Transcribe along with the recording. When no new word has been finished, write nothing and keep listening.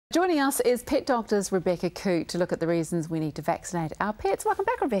Joining us is pet doctors Rebecca Coote to look at the reasons we need to vaccinate our pets. Welcome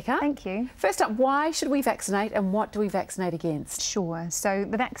back, Rebecca. Thank you. First up, why should we vaccinate and what do we vaccinate against? Sure. So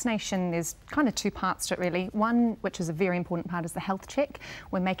the vaccination is kind of two parts to it really. One, which is a very important part, is the health check.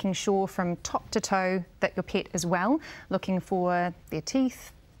 We're making sure from top to toe that your pet is well, looking for their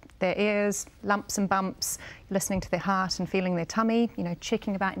teeth, their ears, lumps and bumps, listening to their heart and feeling their tummy,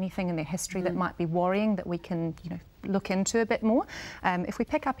 checking about anything in their history that might be worrying that we can, look into a bit more. If we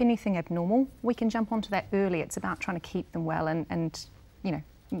pick up anything abnormal, we can jump onto that early. It's about trying to keep them well and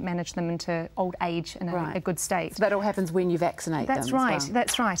manage them into old age in a good state. So that all happens when you vaccinate them. That's right,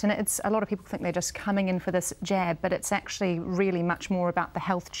 that's right. And it's a lot of people think they're just coming in for this jab, but it's actually really much more about the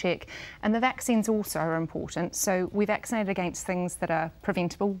health check. And the vaccines also are important. So we vaccinate against things that are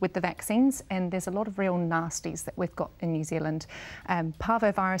preventable with the vaccines, and there's a lot of real nasties that we've got in New Zealand.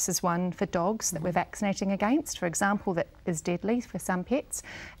 Parvovirus is one for dogs that we're vaccinating against, for example, that is deadly for some pets.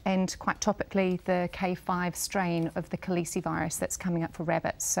 And quite topically, the K5 strain of the calicivirus that's coming up for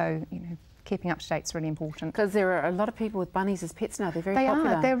rabbits. So, keeping up to date is really important. Because there are a lot of people with bunnies as pets now. They're very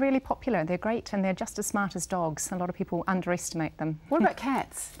popular. They're really popular. They're great and they're just as smart as dogs. A lot of people underestimate them. What about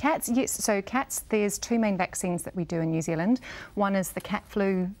cats? Cats, yes. So cats, there's two main vaccines that we do in New Zealand. One is the cat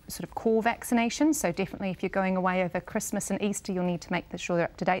flu sort of core vaccination. So definitely if you're going away over Christmas and Easter, you'll need to make sure they're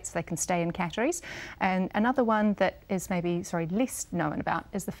up to date so they can stay in catteries. And another one that is maybe, less known about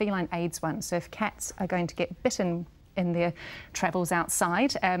is the feline AIDS one. So if cats are going to get bitten in their travels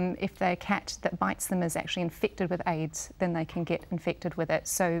outside, if their cat that bites them is actually infected with AIDS, then they can get infected with it.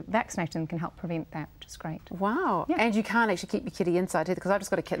 So vaccinating them can help prevent that, which is great. Wow. Yeah. And you can't actually keep your kitty inside either, because I've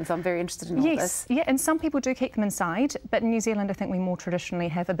just got a kitten, so I'm very interested in all this. Yes, and some people do keep them inside, but in New Zealand I think we more traditionally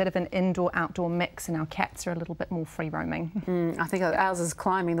have a bit of an indoor-outdoor mix, and our cats are a little bit more free-roaming. I think ours is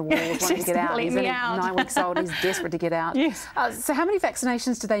climbing the walls, wanting to get out. He's only 9 weeks old, he's desperate to get out. Yes. So how many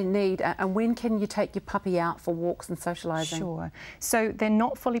vaccinations do they need, and when can you take your puppy out for walks and socialising? Sure. So they're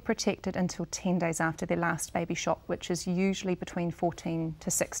not fully protected until 10 days after their last baby shot, which is usually between 14 to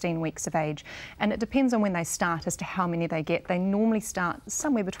 16 weeks of age. And it depends on when they start as to how many they get. They normally start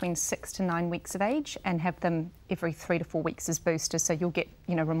somewhere between 6 to 9 weeks of age and have them every 3 to 4 weeks as boosters, so you'll get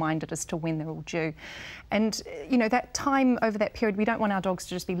reminded as to when they're all due. And that time over that period, we don't want our dogs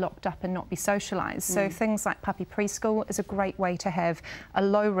to just be locked up and not be socialised. So things like puppy preschool is a great way to have a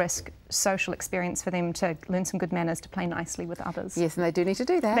low risk social experience for them to learn some good manners, to play nicely with others. Yes, and they do need to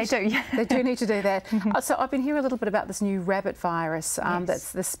do that. They do, yeah. They do need to do that. So I've been hearing a little bit about this new rabbit virus,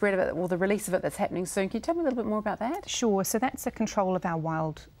 that's the spread of it, or the release of it that's happening soon. Can you tell me a little bit more about that? Sure. So that's a control of our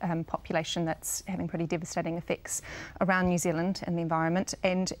wild population that's having pretty devastating effects around New Zealand and the environment,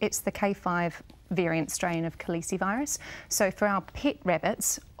 and it's the K5 variant strain of calicivirus. So for our pet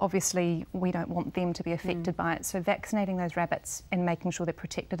rabbits, obviously we don't want them to be affected by it, so vaccinating those rabbits and making sure they're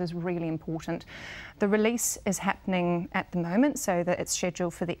protected is really important. The release is happening at the moment, so that it's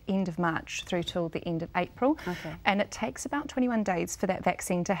scheduled for the end of March through till the end of April. And it takes about 21 days for that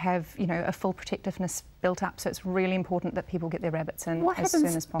vaccine to have a full protectiveness built up, so it's really important that people get their rabbits in as soon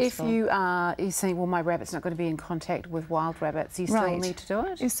as possible. What happens if you're saying, well, my rabbit's not going to be in contact with wild rabbits? You still need to do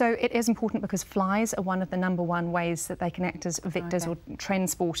it? So it is important because flies are one of the #1 ways that they can act as vectors or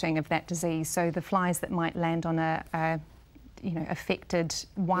transporting of that disease. So the flies that might land on a affected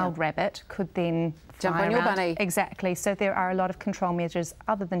wild rabbit could then jump on your bunny. Exactly. So there are a lot of control measures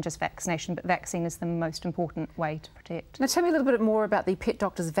other than just vaccination, but vaccine is the most important way to protect. Now tell me a little bit more about the Pet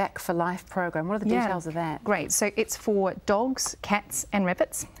Doctors Vac for Life program. What are the details of that? Great. So it's for dogs, cats and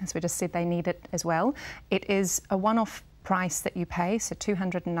rabbits. As we just said, they need it as well. It is a one-off price that you pay, so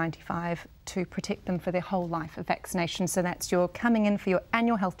 $295 to protect them for their whole life of vaccination. So that's your coming in for your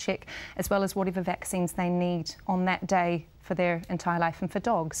annual health check, as well as whatever vaccines they need on that day for their entire life. And for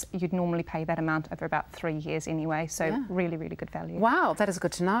dogs, you'd normally pay that amount over about 3 years anyway, so really, really good value. Wow, that is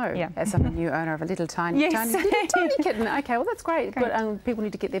good to know, as I'm a new owner of a little tiny kitten. Okay, well that's great. But people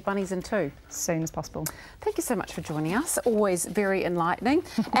need to get their bunnies in too. As soon as possible. Thank you so much for joining us, always very enlightening.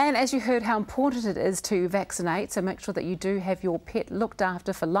 And as you heard how important it is to vaccinate, so make sure that you do have your pet looked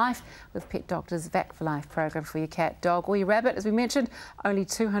after for life with Pet Doctors Vac for Life program for your cat, dog or your rabbit. As we mentioned, only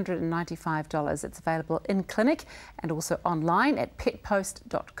 $295. It's available in clinic and also online at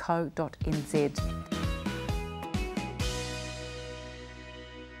petpost.co.nz.